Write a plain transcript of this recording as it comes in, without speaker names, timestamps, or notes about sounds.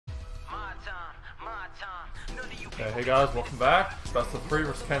Okay, hey guys, welcome back. Best of 3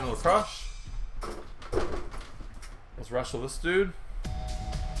 versus Kendo Crush. Let's wrestle this dude.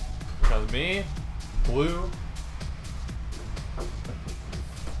 Because me, Blue.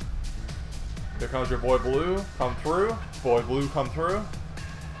 Here comes your boy Blue, come through. Boy Blue, come through.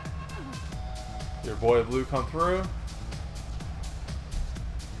 Your boy Blue, come through.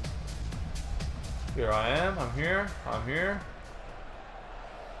 Here I am, I'm here.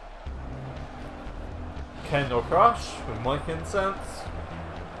 Kendo Crush with Mike Incense.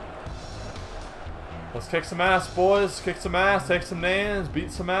 Let's kick some ass, boys. Kick some ass, take some names,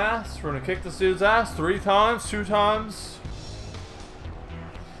 beat some ass. We're gonna kick this dude's ass 3 times, 2 times.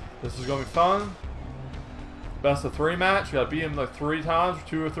 This is gonna be fun. Best of 3 match. We gotta beat him like 3 times,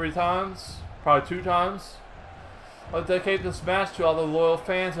 2 or 3 times. Probably 2 times. I'll dedicate this match to all the loyal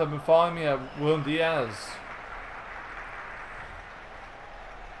fans who have been following me at William Diaz.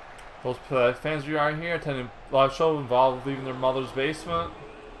 Those fans of you out here attending live show involved with leaving their mother's basement.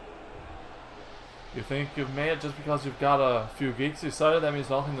 You think you've made it just because you've got a few geeks excited? That means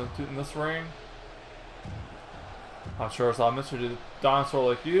nothing in this ring. I'm sure it's a lot of mystery to a dinosaur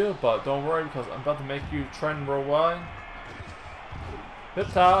like you, but don't worry because I'm about to make you trend worldwide. Hip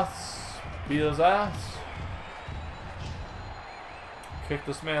toss, beat his ass. Kick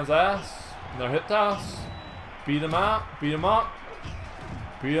this man's ass. Another hip toss. Beat him out. Beat him up.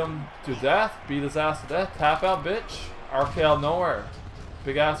 Beat him to death. Beat his ass to death. Tap out, bitch. RKO out of nowhere.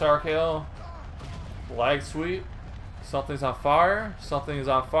 Big ass RKO. Lag sweep. Something's on fire. Something is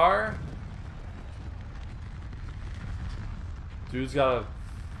on fire. Dude's got a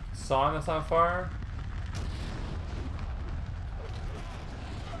sign that's on fire.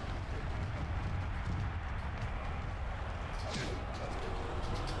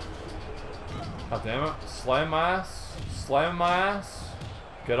 God damn it. Slam my ass. Slam my ass.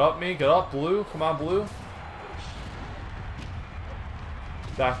 Get up me. Get up, Blue. Come on, Blue.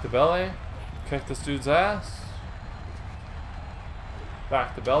 Back to belly. Kick this dude's ass.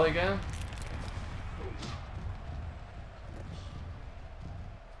 Back to belly again.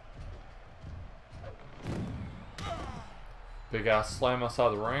 Big ass slam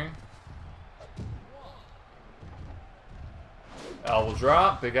outside the ring. Elbow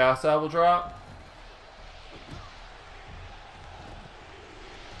drop. Big ass elbow drop.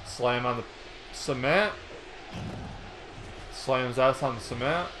 Slam on the cement. Slams ass on the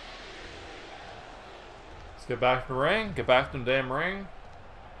cement. Let's get back to the ring. Get back to the damn ring.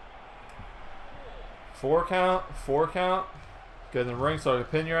 4 count. 4 count. Get in the ring so I can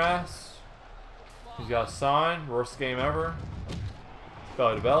pin your ass. He's got a sign. Worst game ever.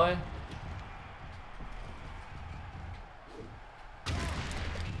 Belly to belly.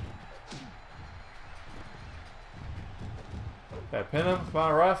 Okay, pin him. Come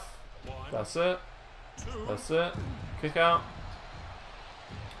on, ref. That's it. That's it. Kick out.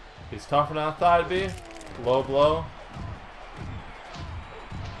 He's tougher than I thought he'd be. Low blow.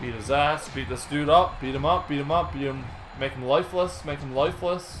 Beat his ass. Beat this dude up. Beat him up. Beat him up. Beat him. Make him lifeless. Make him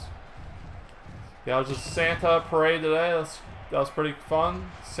lifeless. Yeah, it was just Santa parade today. That was pretty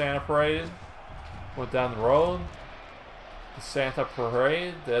fun. Santa parade. Went down the road. The Santa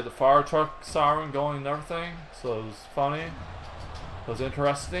parade. They had the fire truck siren going and everything. So it was funny. It was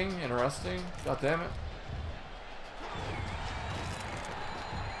interesting. God damn it.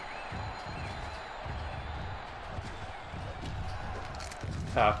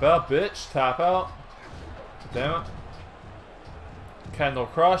 Tap out, bitch. Tap out. Damn it. Kendo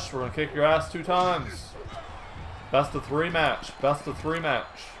Crush. We're gonna kick your ass 2 times. Best of 3 match. Best of 3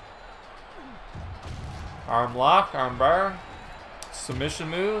 match. Arm lock. Arm bar. Submission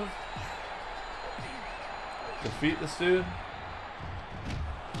move. Defeat this dude.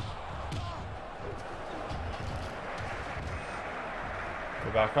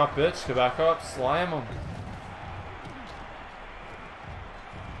 Get back up, bitch. Get back up. Slam him.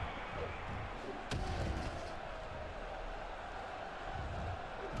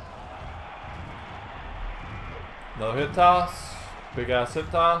 Another hip toss. Big ass hip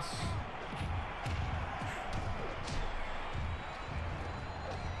toss.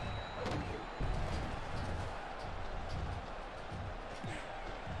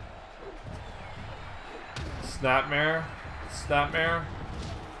 Snapmare. Snapmare.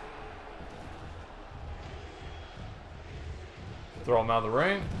 Throw him out of the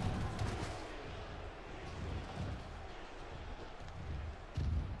ring.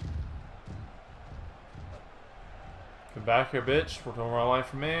 Come back here, bitch. We're gonna run away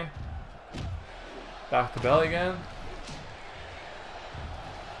from me. Back to belly again.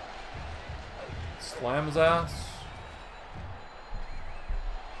 Slam his ass.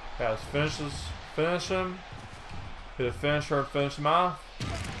 Guys, finish him. Hit a finisher and finish him off.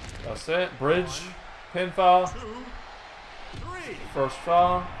 That's it. Bridge. Pinfall. First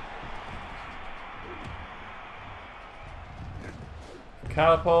fall.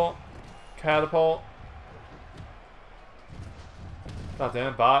 Catapult. Catapult. God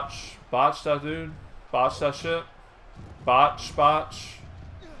damn, botch. Botch that dude. Botch that shit. Botch, botch.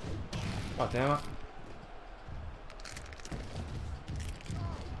 God damn it.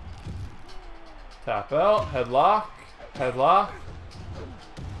 Tap out. Headlock. Headlock.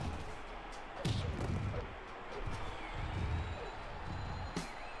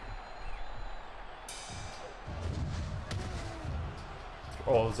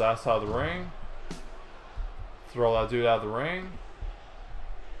 Throw his ass out of the ring. Throw that dude out of the ring.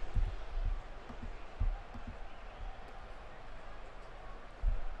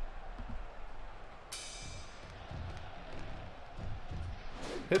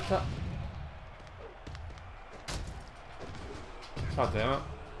 Hit that. God damn it.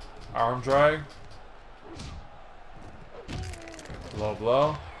 Arm drag. Low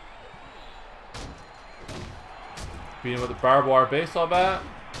blow. Beat him with the barbed wire baseball bat.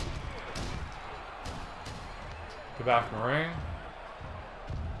 Get back in the ring.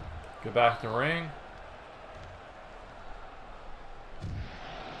 Get back in the ring.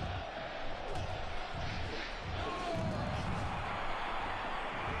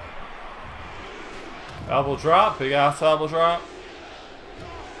 Elbow drop, big ass elbow drop.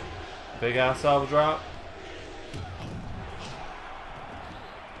 Big ass elbow drop.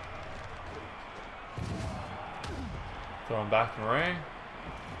 Throw him back in the ring.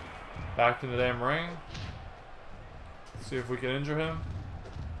 Back in the damn ring. See if we can injure him.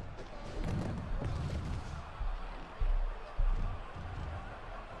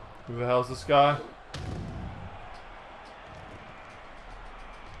 Who the hell's this guy?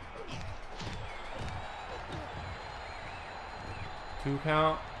 Two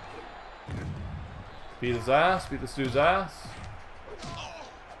count. Beat his ass. Beat this dude's ass.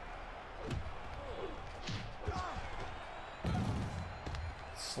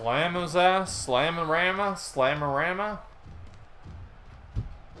 Slam his ass. Slam and rama. Slam and rama.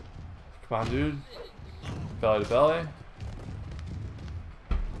 Come on, dude. Belly to belly.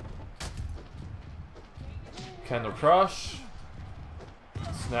 Kendo crush.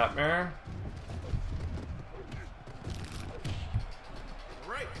 Snapmare.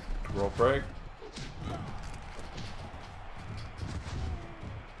 Rope break.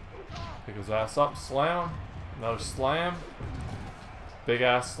 Pick his ass up, slam. Another slam. Big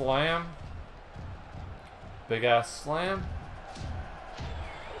ass slam. Big ass slam.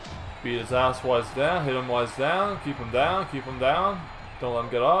 Beat his ass while he's down. Hit him while he's down. Keep him down. Keep him down. Don't let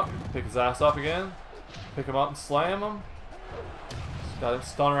him get up. Pick his ass up again. Pick him up and slam him. Got him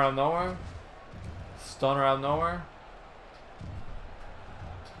stun around nowhere. Stun around nowhere.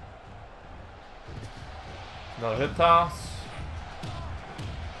 Another hip toss.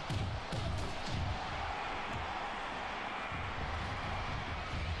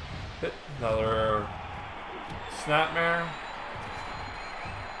 Hit another snapmare.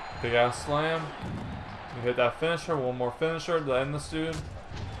 Big ass slam. We hit that finisher. One more finisher to end this dude.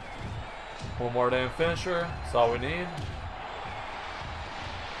 One more damn finisher. That's all we need.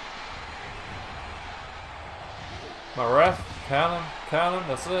 My ref. Count him. Count him.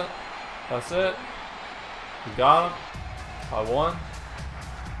 That's it. That's it. We got him. I won.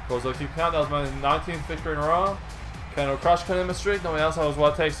 Close the keep count. That was my 19th victory in a row. Kendo crush couldn't miss streak. Nobody else knows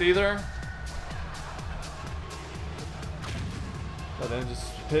what it takes either. But then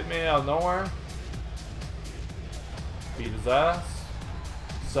just hit me out of nowhere. Beat his ass.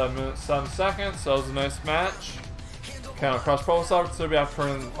 7 minutes, 7 seconds. So it was a nice match. Kendo crush pro star. So we have to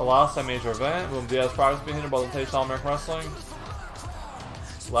turn a loss at major event. Boom Diaz progress being hindered by limitation All American Wrestling.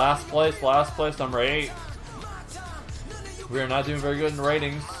 Last place, number 8. We are not doing very good in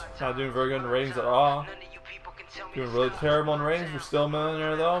ratings. Not doing very good in ratings at all. Doing really terrible in ratings. We're still a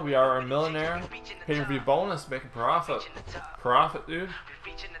millionaire though. We are a millionaire. Pay-per-view bonus, making profit. Profit, dude.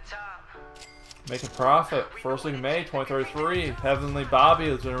 Making profit. First week of May 2033. Heavenly Bobby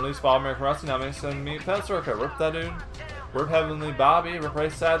has been released by All American Wrestling. Now makes a meet pet circuit. Rip that dude. Rip Heavenly Bobby. We're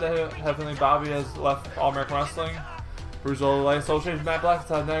pretty sad that Heavenly Bobby has left All American Wrestling. Bruiser Light Association Matt Black has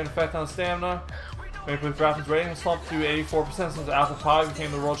had a negative effect on stamina. Maple Leaf Raptors rating has slumped to 84% since Apple Pie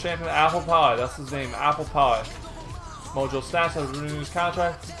became the world champion. Apple Pie, that's his name, Apple Pie. Mojo Stats has renewed his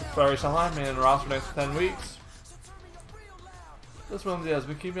contract with Federation Online, made in the roster next 10 weeks. This one has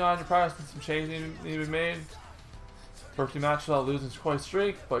been keeping an eye on your progress and some changes need to be made. First 2 matches without losing is quite a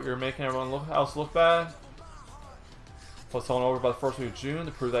streak, but you're making everyone else look bad. Plus, on over by the first week of June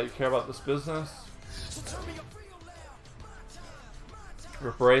to prove that you care about this business.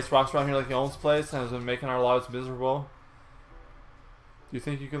 Rip Race walks around here like he owns the place and has been making our lives miserable. Do you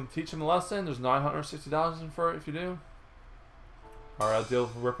think you can teach him a lesson? There's $960 in for it if you do. Alright, I'll deal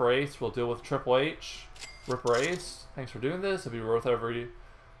with Rip Race. We'll deal with Triple H. Rip Race, thanks for doing this. It'll be worth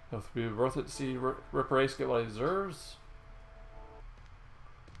it to see Rip Race get what he deserves.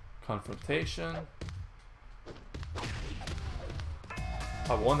 Confrontation.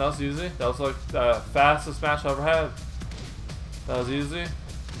 I won. That was easy. That was like the fastest match I ever had. That was easy.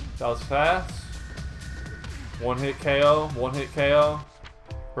 That was fast. One hit KO. One hit KO.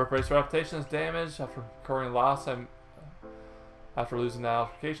 Rip Race reputation is damaged after incurring loss. After losing that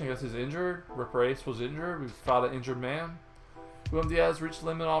altercation, I guess he's injured. Rip Race was injured. We fought an injured man. William Diaz reached the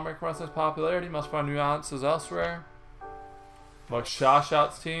limit of All-American Wrestling's popularity. Must find new audiences elsewhere. Like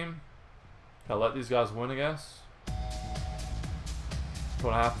Shawshot's team. Gotta let these guys win, I guess.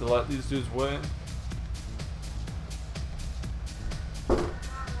 Gonna have to let these dudes win.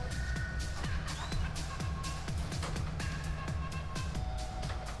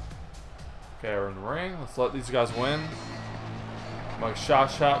 Okay, we're in the ring. Let's let these guys win. Like Shot,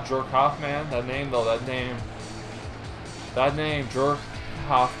 Jerk Hoffman. That name though, that name, Jerk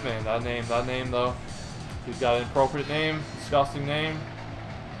Hoffman. That name though. He's got an appropriate name. Disgusting name.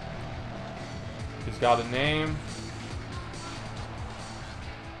 He's got a name.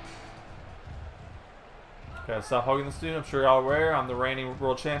 Okay, stop hugging this dude. I'm sure y'all are aware. I'm the reigning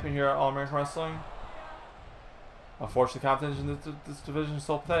world champion here at All American Wrestling. Unfortunately, competition in this division is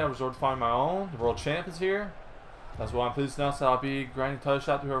so pathetic. I resort to find my own. The world champ is here. That's why I'm pleased to announce that I'll be grinding title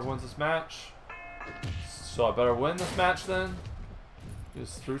shot to whoever wins this match. So I better win this match then.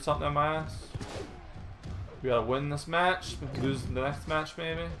 Just threw something at my ass. We gotta win this match. Lose the next match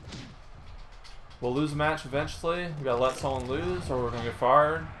maybe. We'll lose a match eventually. We gotta let someone lose or we're gonna get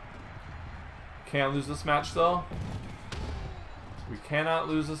fired. Can't lose this match though. We cannot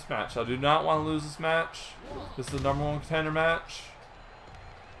lose this match. I do not want to lose this match. This is a #1 contender match.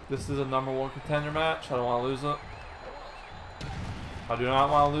 This is a #1 contender match. I don't want to lose it. I do not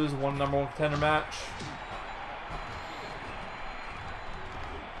want to lose one #1 contender match.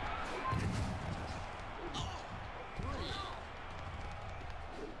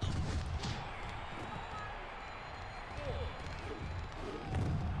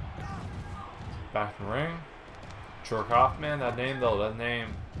 Back in the ring. Jerk Hoffman, that name though, that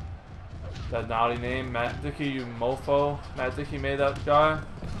name. That naughty name, Matt Dickey, you mofo. Matt Dickey made that guy.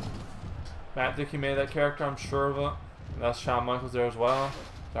 Matt Dickey made that character, I'm sure of it. And that's Shawn Michaels there as well.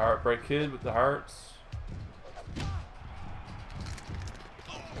 The Heartbreak Kid with the hearts.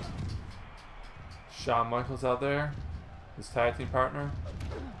 Shawn Michaels out there. His tag team partner.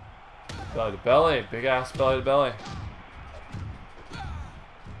 Belly to belly, big ass belly to belly.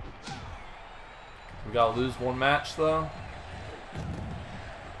 We gotta lose one match though.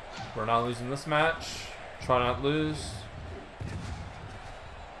 We're not losing this match. Try not to lose.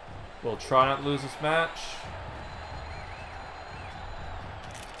 We'll try not to lose this match.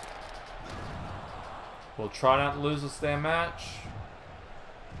 We'll try not to lose this damn match.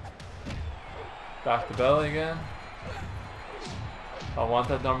 Back to belly again. I want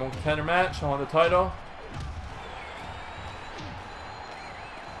that #1 contender match. I want the title.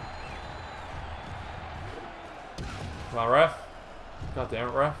 Come on, ref. God damn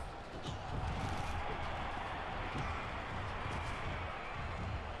it, ref.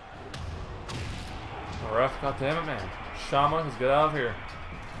 Oh, ref, god damn it, man. Shawn Michaels, get out of here.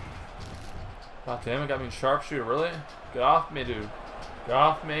 God damn it, got me in sharpshooter, really? Get off me, dude. Get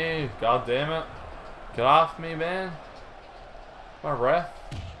off me. God damn it. Get off me, man. Come on, ref.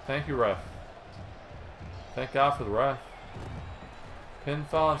 Thank you, ref. Thank God for the ref.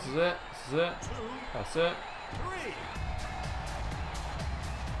 Pinfall, this is it. This is it. That's it.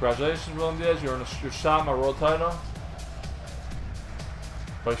 Congratulations, William Diaz. You're shot at my world title.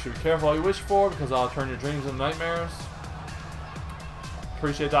 But you should be careful what you wish for because I'll turn your dreams into nightmares.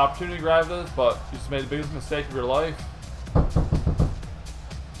 Appreciate the opportunity to grab this, but you just made the biggest mistake of your life.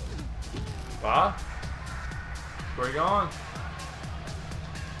 What? Where are you going?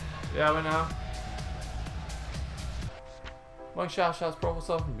 Yeah, we know. Mike Shot's profile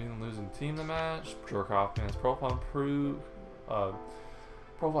self from being the losing team in the match. Jerk Hoffman's profile improved.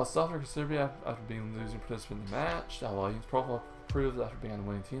 Profile suffered considerably after being the losing participant in the match. Williams' profile improved after being the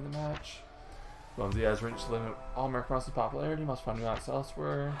winning team in the match. William Diaz reached the limit of All-American Wrestling popularity. Must find new outlets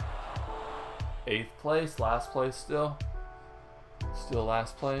elsewhere. 8th place, last place still. Still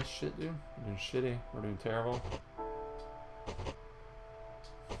last place. Shit, dude. We're doing shitty. We're doing terrible.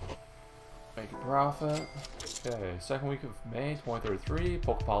 Make a profit. Okay, second week of May 2033.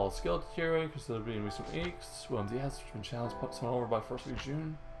 Pokeball skill deteriorating because of being recent weeks. William Diaz has been challenged to put someone over by first week of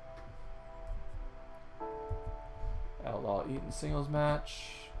June. Outlaw Eaton singles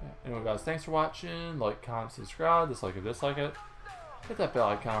match. Anyway, guys, thanks for watching. Like, comment, subscribe. Dislike it, dislike it. Hit that bell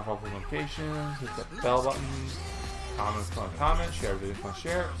icon for all notifications. Hit that bell button. Comment, share, video,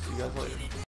 share. See you guys later.